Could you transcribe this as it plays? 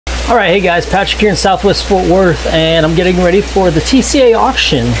All right, hey guys, Patrick here in Southwest Fort Worth, and I'm getting ready for the TCA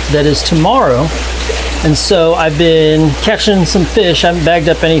auction that is tomorrow. And so I've been catching some fish. I haven't bagged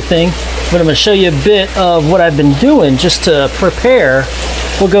up anything, but I'm going to show you a bit of what I've been doing just to prepare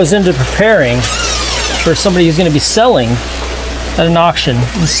what goes into preparing for somebody who's going to be selling at an auction.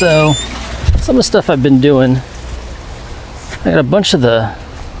 And so some of the stuff I've been doing, I got a bunch of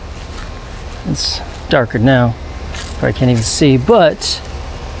it's darker now, probably can't even see, but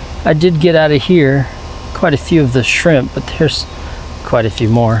I did get out of here quite a few of the shrimp, but there's quite a few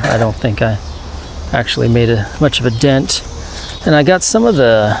more. I don't think I actually made much of a dent. And I got some of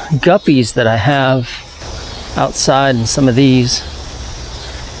the guppies that I have outside and some of these.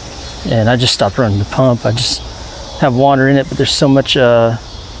 And I just stopped running the pump. I just have water in it, but there's so much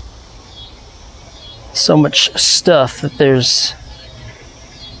stuff that there's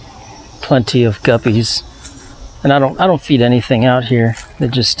plenty of guppies. And I don't feed anything out here. They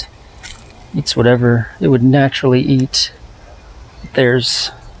just eats whatever it would naturally eat.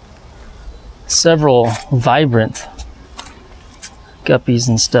 There's several vibrant guppies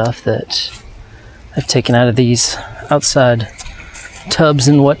and stuff that I've taken out of these outside tubs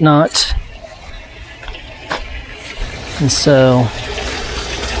and whatnot. And so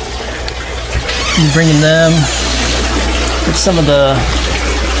I'm bringing them with some of the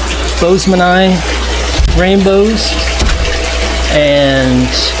Bozeman rainbows and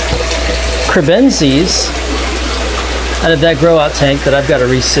Crebenses out of that grow out tank that I've got to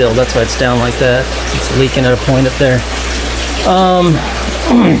reseal. That's why it's down like that. It's leaking at a point up there.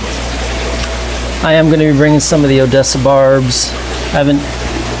 I am going to be bringing some of the Odessa barbs. I haven't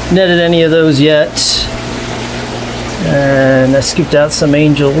netted any of those yet. And I scooped out some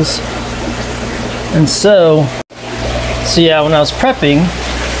angels. And so yeah, when I was prepping,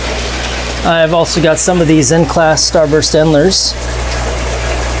 I've also got some of these N-Class Starburst Endlers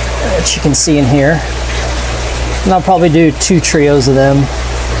that you can see in here. And I'll probably do 2 trios of them.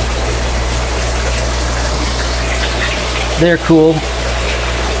 They're cool.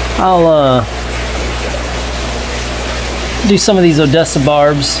 I'll do some of these Odessa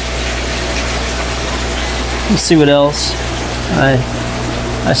barbs. Let's see what else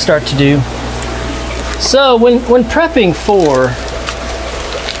I start to do. So when prepping for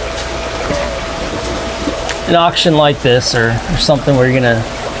an auction like this or something where you're gonna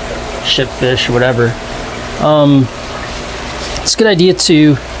ship fish or whatever, it's a good idea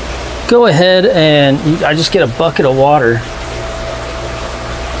to go ahead and I just get a bucket of water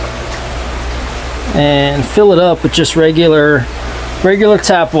and fill it up with just regular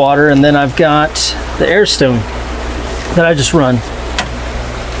tap water, and then I've got the Airstone that I just run.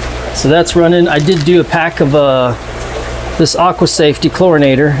 So that's running. I did do a pack of this AquaSafe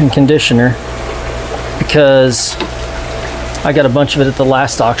dechlorinator and conditioner because I got a bunch of it at the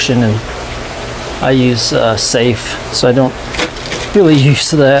last auction, and I use Safe, so I don't really use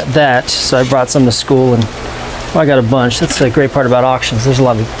that. So I brought some to school, and I got a bunch. That's the great part about auctions. There's a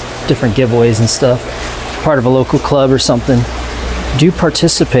lot of different giveaways and stuff. Part of a local club or something, do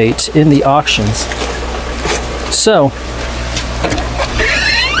participate in the auctions. So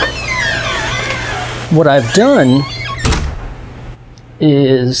what I've done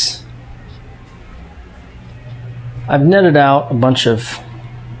is I've netted out a bunch of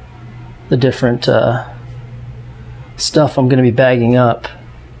the different stuff I'm going to be bagging up,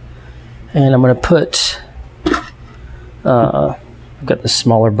 and I'm going to put I've got this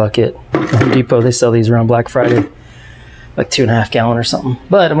smaller bucket at Home Depot. They sell these around Black Friday, like 2.5 gallon or something.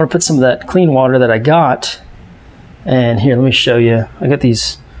 But I'm going to put some of that clean water that I got, and here, let me show you. I got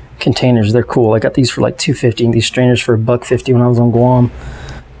these containers. They're cool. I got these for like $2.50, and these strainers for $1.50 when I was on Guam.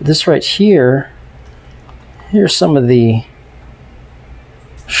 This right here, here's some of the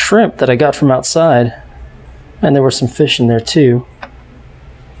shrimp that I got from outside, and there were some fish in there too.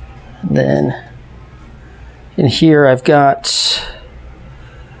 And then in here I've got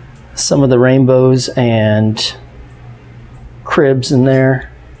some of the rainbows and cribs in there,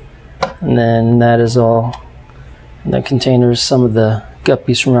 and then that is all in that container. Some of the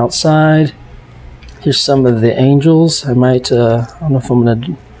guppies from outside. Here's some of the angels. I might I don't know if I'm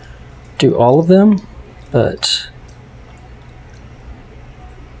gonna do all of them, but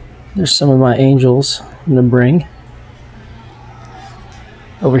there's some of my angels I'm gonna bring.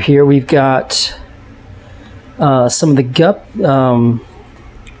 Over here we've got some of the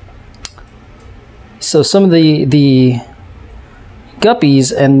so some of the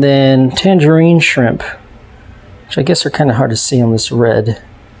guppies, and then tangerine shrimp, which I guess are kind of hard to see on this red,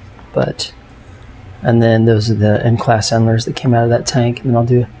 but, and then those are the N-Class Endlers that came out of that tank. And then I'll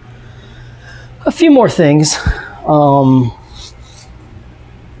do a few more things.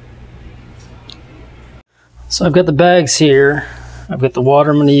 So I've got the bags here. I've got the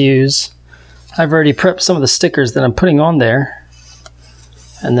water I'm going to use. I've already prepped some of the stickers that I'm putting on there.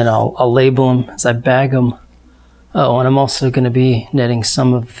 And then I'll label them as I bag them. Oh, and I'm also going to be netting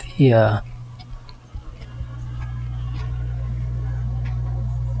some of the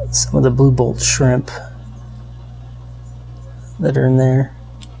blue bolt shrimp that are in there.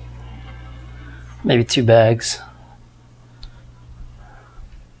 Maybe 2 bags.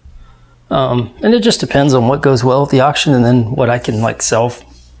 And it just depends on what goes well at the auction and then what I can like sell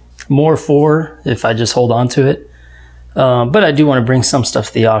more for if I just hold on to it. But I do want to bring some stuff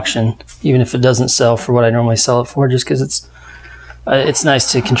to the auction, even if it doesn't sell for what I normally sell it for, just because it's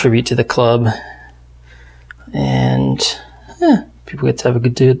nice to contribute to the club. And people get to have a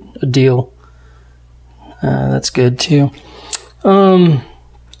good deal. That's good too.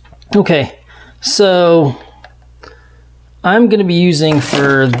 Okay, so I'm going to be using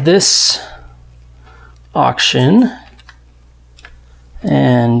for this auction,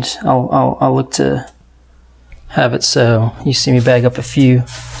 and I'll look to have it so you see me bag up a few.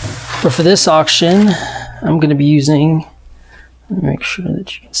 But for this auction, I'm going to be using, let me make sure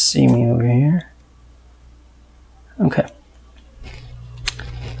that you can see me over here. Okay.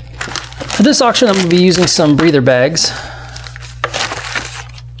 For this auction, I'm going to be using some breather bags.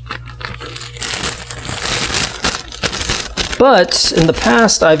 But in the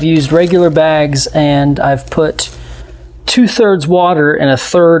past, I've used regular bags and I've put 2/3 water and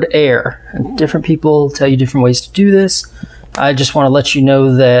 1/3 air. And different people tell you different ways to do this. I just want to let you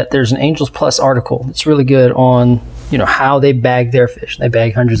know that there's an Angels Plus article. It's really good on, you know, how they bag their fish. They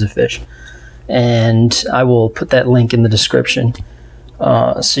bag hundreds of fish. And I will put that link in the description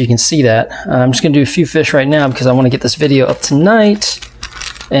so you can see that. I'm just going to do a few fish right now because I want to get this video up tonight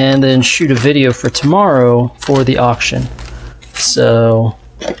and then shoot a video for tomorrow for the auction. So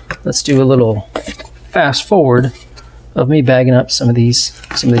let's do a little fast forward of me bagging up some of these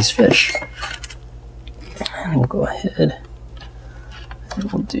fish. And we'll go ahead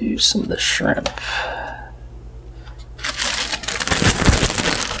and we'll do some of the shrimp.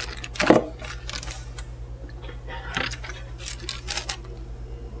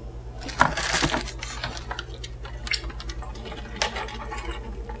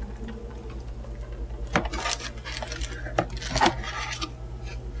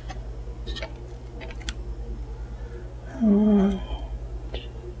 One,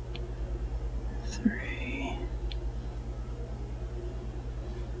 3,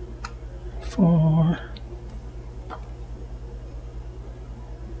 4,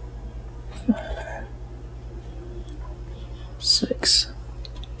 5, 6.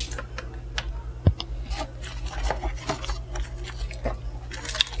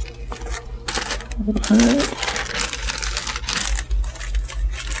 All right.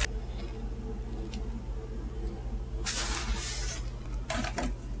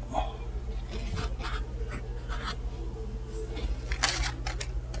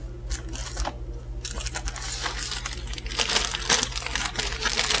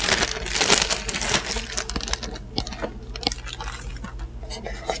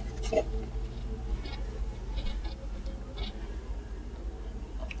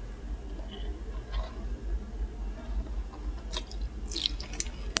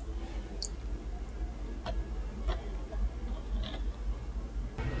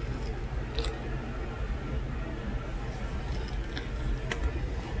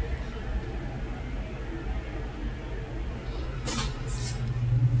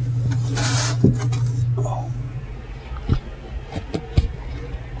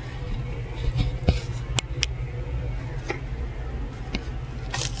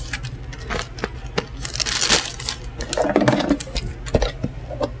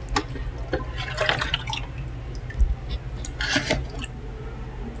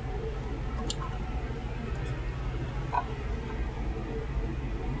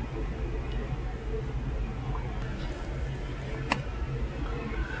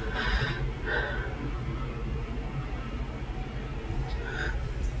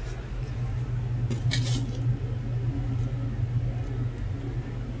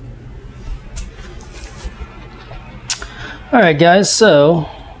 All right, guys, so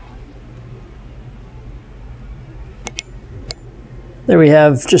there we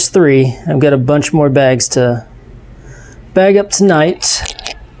have just 3. I've got a bunch more bags to bag up tonight.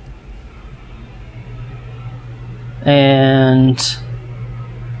 And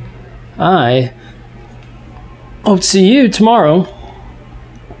I hope to see you tomorrow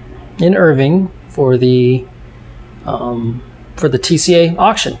in Irving for the TCA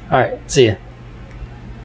auction. All right, see ya.